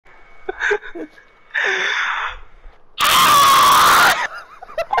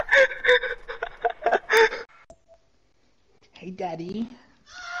Hey, Daddy.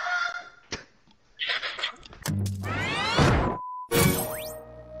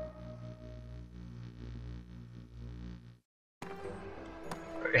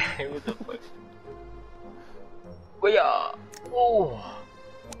 What the fuck? Oh,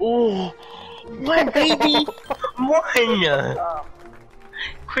 oh, one baby, one.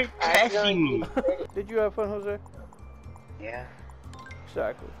 Quit testing me. Did you have fun, Jose? Yeah.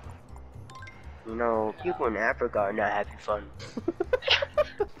 Exactly. You know, people in Africa are not having fun.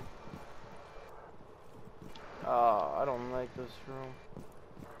 I don't like this room.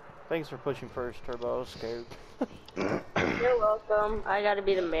 Thanks for pushing first, Turbo. I was scared. You're welcome. I gotta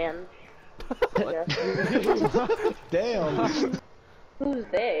be the man. Damn. Who's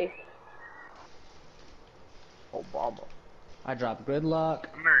they? Obama. I dropped gridlock.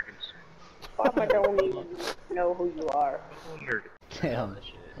 Americans. Obama don't even know who you are. Americans. Damn.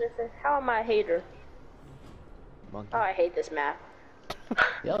 Listen, how am I a hater? Monkey. Oh, I hate this map.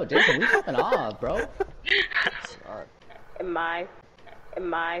 Yo, Jason, we popping off, bro. Alright. Am I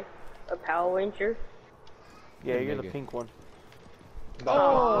a Power Ranger? Yeah, you're the pink one.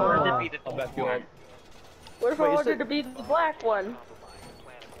 Oh. Or to be the black one. What if I Wait, is wanted it- to be the black one?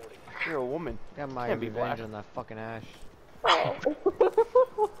 You're a woman. Got my Can't be revenge black. on that fucking Ash. Oh.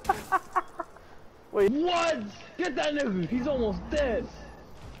 Wait. What? Get that nigga! He's almost dead!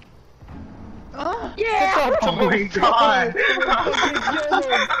 Yeah! Oh my god! This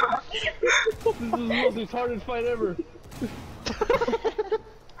is the most retarded fight ever. It's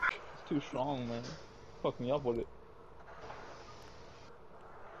too strong, man. Fuck me up with it.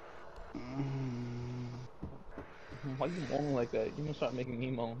 Why you moaning like that? You gonna start making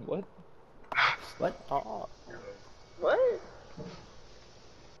me moan. What? What? What?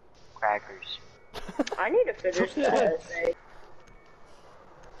 Crackers. I need to finish the essay.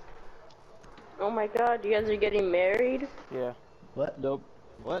 Oh my god, you guys are getting married? Yeah. What? Nope.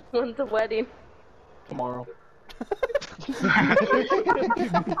 What? When's the wedding? Tomorrow.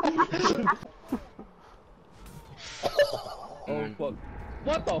 Oh fuck.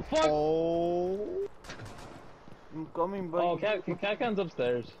 What the fuck? Oh. I'm coming, buddy. Oh, cat can's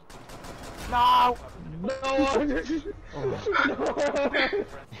upstairs. No! No!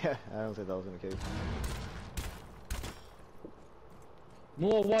 Yeah, I don't think that was in the case. No,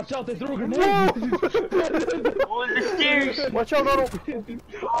 watch out, they threw a grenade! Oh, the stairs! Watch out, Donald! 5 seconds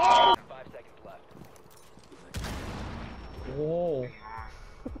left. Whoa.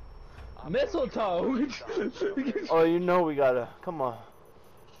 Mistletoe! Oh, you know we gotta. Come on.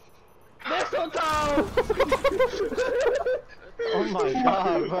 Mistletoe! Oh my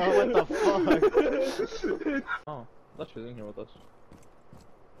god, bro, what the fuck? Oh, that's in here with us.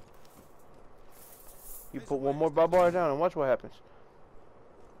 You put one more barbed wire down and watch what happens.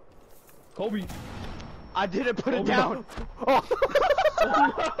 Kobe! I didn't put it down!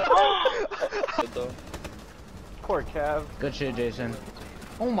 Poor Cav. Good shit, Jason.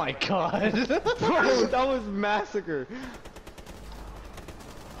 Oh my god! Bro, that was massacre!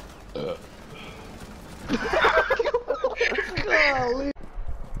 Golly.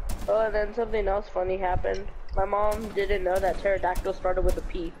 Oh, and then something else funny happened. My mom didn't know that pterodactyl started with a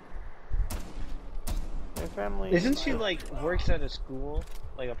P. My family. Isn't she like works at a school,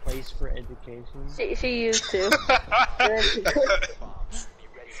 like a place for education? She used to.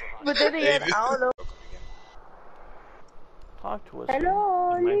 But then again, I don't know. Talk to us.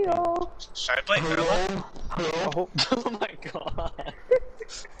 Hello, You might be- Leo. Should I play Hello? Oh, Oh my god!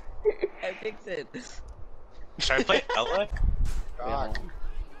 I fixed it. Should I play Ella? Doc.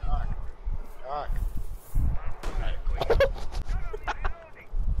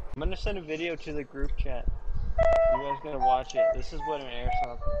 I'm gonna send a video to the group chat. You guys gotta watch it. This is what an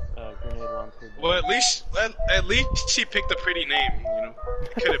airsoft grenade launcher does. Well, at least she picked a pretty name. You know,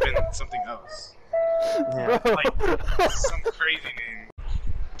 it could have been something else, Yeah. like some crazy name.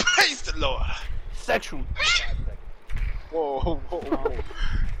 Praise the Lord. sexual. Whoa, whoa, whoa,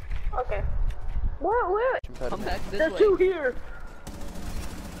 whoa. Okay. What? Come back this There's way. two here.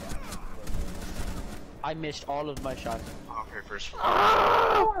 I missed all of my shots. Okay, first.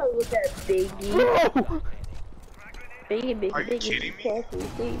 Oh, look at Biggie. Biggie, Are you Biggie, kidding me? can't you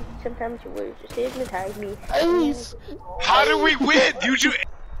see? Sometimes your words just hypnotize me. Ace. How do we win? You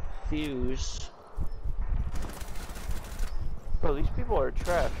Fuse. Bro, these people are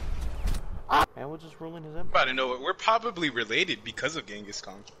trash. Man, we're just ruling his empire. about to know it. We're probably related because of Genghis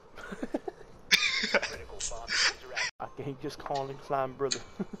Khan. I can't just call him Slime Brother.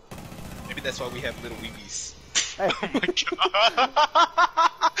 Maybe that's why we have little weebies. Hey. Oh my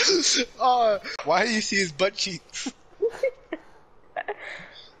god. Why do you see his butt cheeks?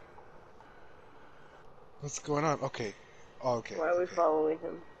 What's going on? Okay. Oh, okay. Why are we okay. following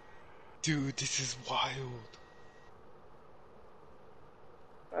him? Dude, this is wild.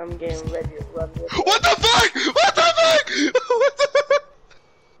 I'm getting ready to run with it. What the fuck? What the fuck? What the fuck?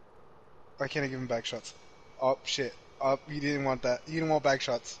 Why can't I give him back shots? Oh, shit. Oh, you didn't want that. You didn't want back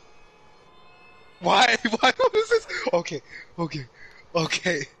shots. Why? Why? What is this? Okay. Okay.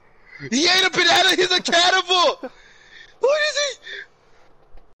 Okay. He ate a banana. He's a cannibal. What is he?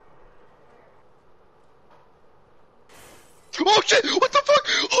 Oh shit! What the fuck?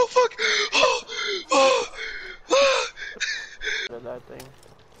 Oh fuck! Oh! That thing.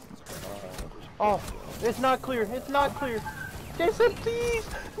 Oh, it's not clear. It's not clear. Jason, please!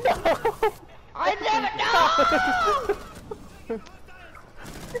 No! I never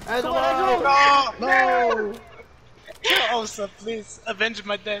know! No! Oh, sir, please avenge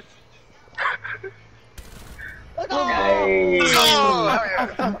my death. No!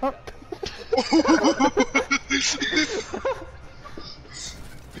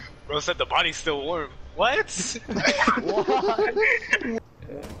 Bro said the body's still warm. What? What?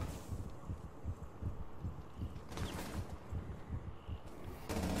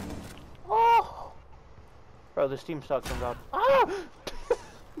 Oh! Bro, this team sucks, I'm out. Ah!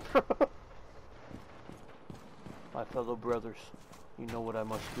 Bro. My fellow brothers, you know what I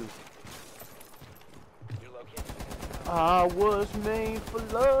must do. You're located. I was made for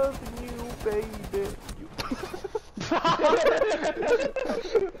loving you, baby.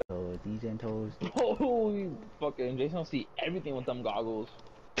 So these and toes. Holy fucking Jason see everything with them goggles.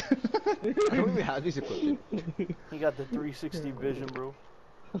 I don't even have these equipment. He got the 360 vision, bro.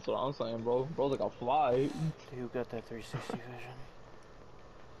 That's what I'm saying, bro. Bro's like a fly. You got that 360 vision.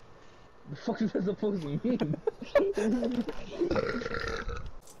 The fuck is that supposed to mean?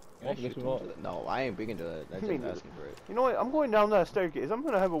 No, I ain't big into that. That's just asking for it. You know what? I'm going down that staircase. I'm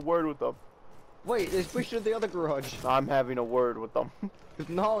gonna have a word with them. Wait, let's push to the other garage. I'm having a word with them.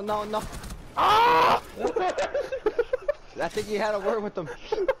 No, no, no. Ah! I think you had a word with them.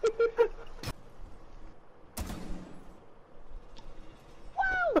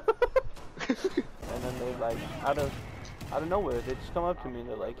 And then they like out of nowhere they just come up to me and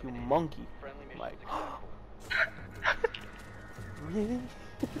they're like, "You monkey!" I'm like, really?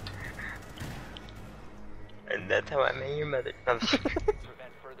 And that's how I met your mother. Prevent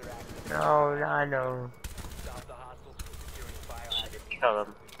further access. No, no. Stop the hostiles from securing the biohazard. Kill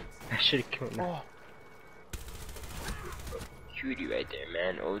him. I should've killed him. Oh, Cutie right there,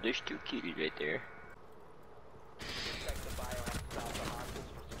 man. Oh, there's two cuties right there. Protect the biohazard. Stop the hostiles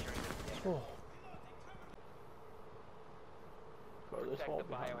from securing the container. oh. Bro, this Protect wall the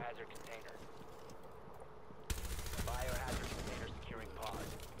behind me. biohazard container. Biohazard container securing pod.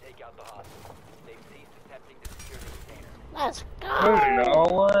 Take out the hostile. They've ceased attempting to secure the container. Let's go! No,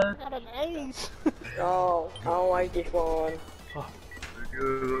 what? Got an ace! Oh, I don't like this one.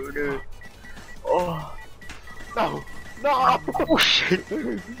 Dude. Oh. No! No! Oh shit.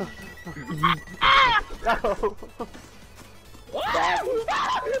 No!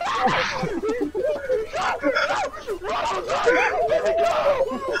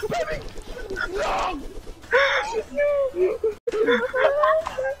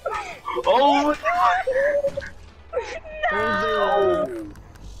 Oh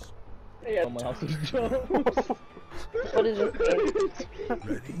Oh, my house is jumps. What is this game?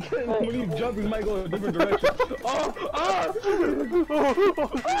 When you jump, you might go a different direction. Oh! Ah!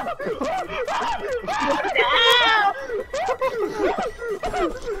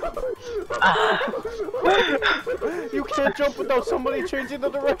 You can't jump without somebody changing the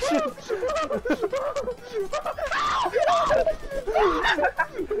direction.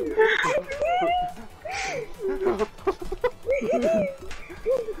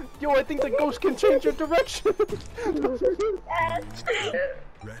 Yo, I think the ghost can change your direction.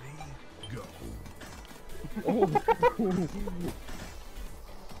 Ready, go.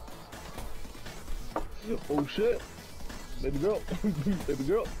 Oh shit! Baby girl! Baby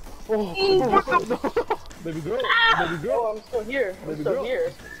girl! Oh, no. Baby girl! Baby girl! Oh, I'm still here. I'm Baby still girl.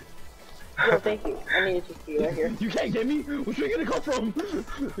 here. Yo, thank you. I needed to see you right here. You can't get me! Where's you gonna come from?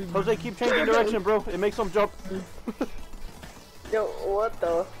 Jose, keep changing direction, bro. It makes them jump. Yo, what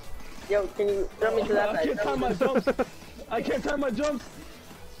the? Yo, can you throw me to that I side? can't time my jumps! I can't time my jumps!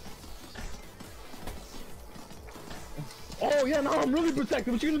 Oh yeah, now I'm really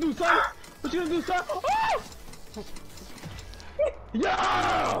protected. What you gonna do, son? What you gonna do, son? Oh!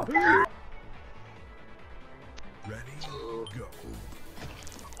 Yeah! Ready, go.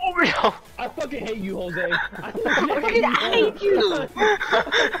 no. I fucking hate you, Jose. I fucking hate you. I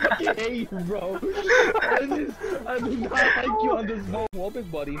fucking hate you, bro. I do not like you on this move. Whoa,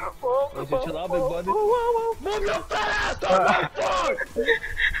 big buddy. Let's just chill out, big buddy. Move your fat ass! Oh, fuck!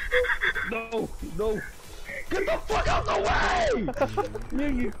 No, no. Get the fuck out the way!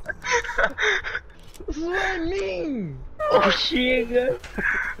 This is what I mean! Oh shit, guys.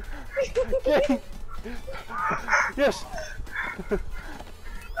 Yes!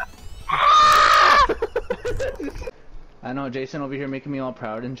 I know Jason over here making me all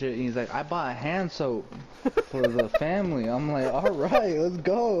proud and shit. He's like, I bought hand soap for the family. I'm like, alright, let's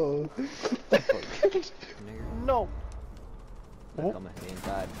go. No! Coming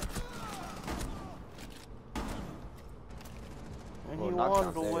inside. And Well, he knock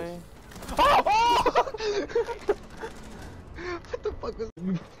wandered downstairs. away. What the fuck was?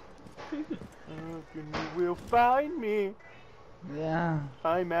 You will find me. Yeah.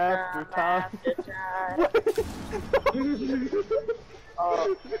 Time after time.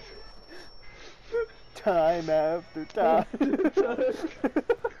 Time after time.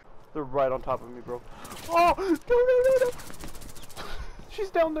 They're right on top of me, bro. Oh! No!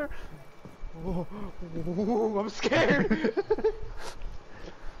 She's down there. Oh, I'm scared.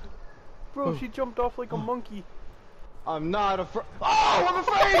 Bro, she jumped off like a monkey. I'm not afraid. Oh, I'm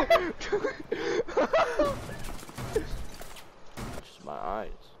afraid! Just my eyes.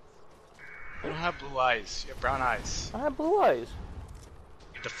 You don't have blue eyes. You have brown eyes. I have blue eyes.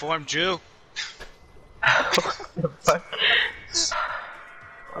 Deformed Jew. I'm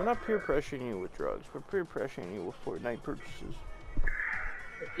not peer pressuring you with drugs. We're peer pressuring you with Fortnite purchases.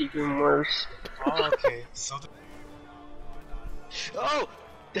 Even worse. Oh, okay. So Oh!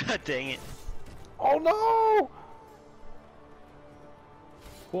 Dang it. Oh no!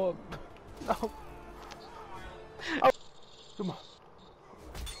 Well, No. Oh. Come on.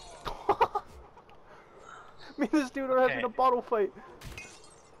 Me and this dude are having Okay. a bottle fight.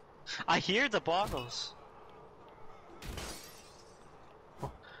 I hear the bottles.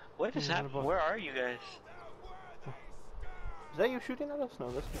 What is happening? Where are you guys? Is that you shooting at us? No,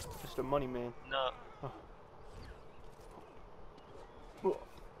 that's just a money man. No.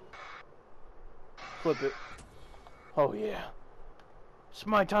 Flip it. Oh yeah. It's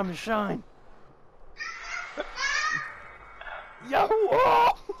my time to shine. Yo!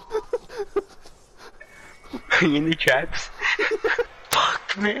 Oh! In the traps.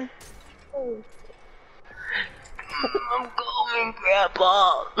 Fuck, man. I'm going,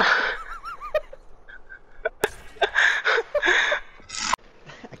 Grandpa.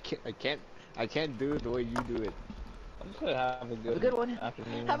 I can't do it the way you do it. I'm just gonna have a good one.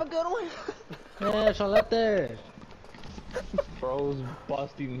 afternoon. Have a good one. Yeah, Charlotte. Bro's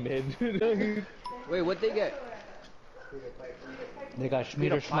busting mid. Wait, what they get? They got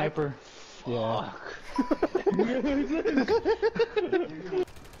Schmieder Sniper. Yeah.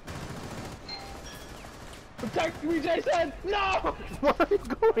 Protect me, Jason! No! Where are you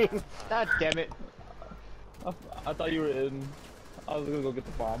going? God damn it. I thought you were in. I was gonna go get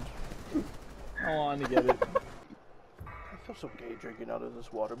the bomb. I wanted to get it. I feel so gay drinking out of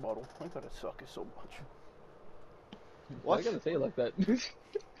this water bottle. I gotta suck it so much. Why you gotta say it like that? Because,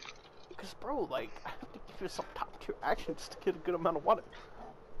 bro, like, I have to give it some top tier action just to get a good amount of water.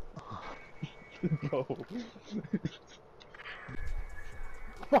 Bro.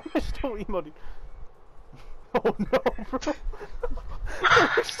 Why am I still emoting? Oh no, bro.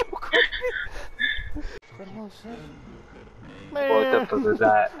 I'm so creepy. Man. What the fuck is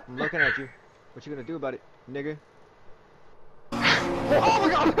that? I'm looking at you. What you gonna do about it, nigga? Oh my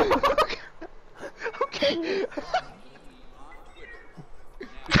god! Okay.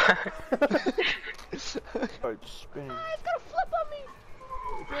 Alright, spinning. It's gonna flip on me!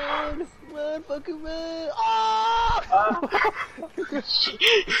 Run, fucking run! Oh! What is this?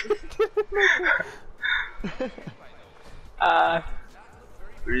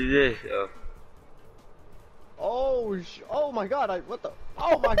 Oh my god, what the?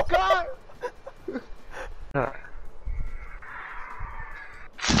 Oh my god!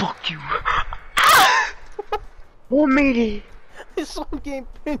 Fuck you. What made it? His son getting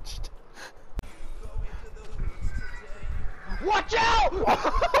pinched. Watch out!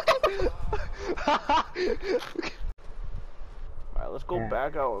 Alright, let's go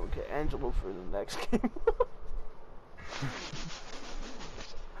back out and get Angelo for the next game.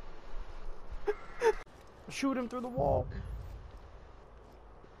 Shoot him through the wall.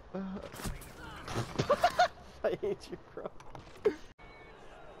 I hate you, bro.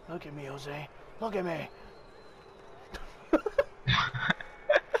 Look at me, Jose. Look at me.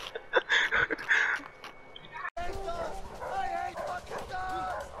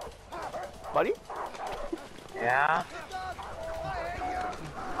 Buddy? Yeah?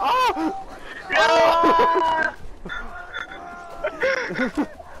 Oh! No!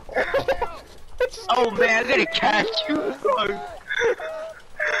 Oh man, I'm gonna catch you!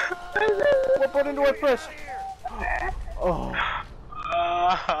 What button do I press? Oh.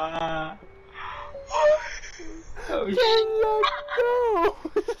 Oh Go!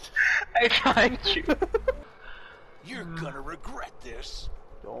 I got you! You're gonna regret this.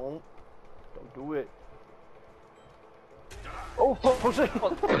 Don't do it. Oh, Jose!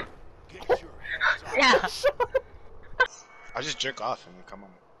 Get your hands off. Yeah! I'll just jerk off and come on.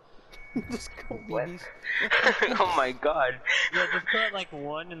 Just go, What? babies. Oh my god. Yeah, just put like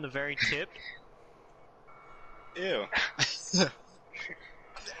one in the very tip. Ew.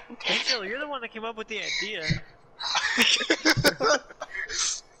 Angel, you're the one that came up with the idea.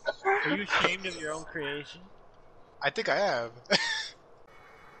 Are you ashamed of your own creation? I think I have.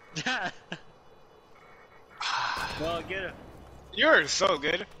 Well, get him. You're so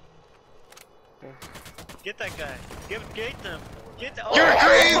good. Get that guy. Get them. Get the. You're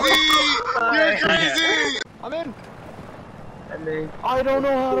crazy! You're crazy! I'm in! And then... I don't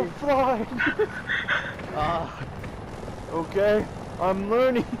know how to fly! Okay, I'm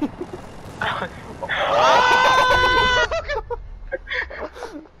learning.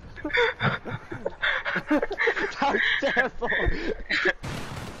 That's terrible.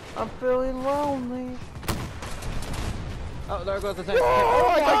 I'm feeling lonely. Oh, there goes the tank. Oh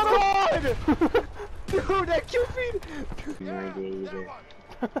my god! Dude, that killed me!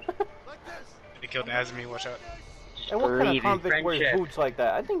 He killed Azmi, watch out. And what kind of Believe in convict wears friendship. boots like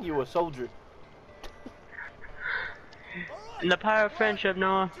that? I think you a soldier. In the power of friendship,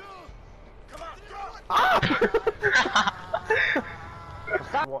 Noah.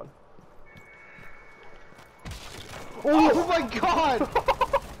 One. Oh my god!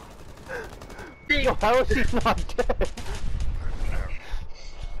 Yo, how is he not dead?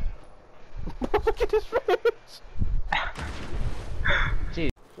 Look at his face! Jeez.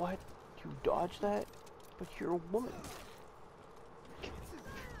 What? You dodge that? But you're a woman.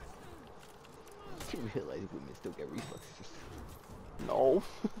 You realize women still get reflexes. No.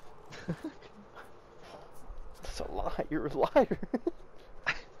 That's a lie. You're a liar.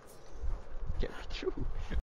 Can't be true.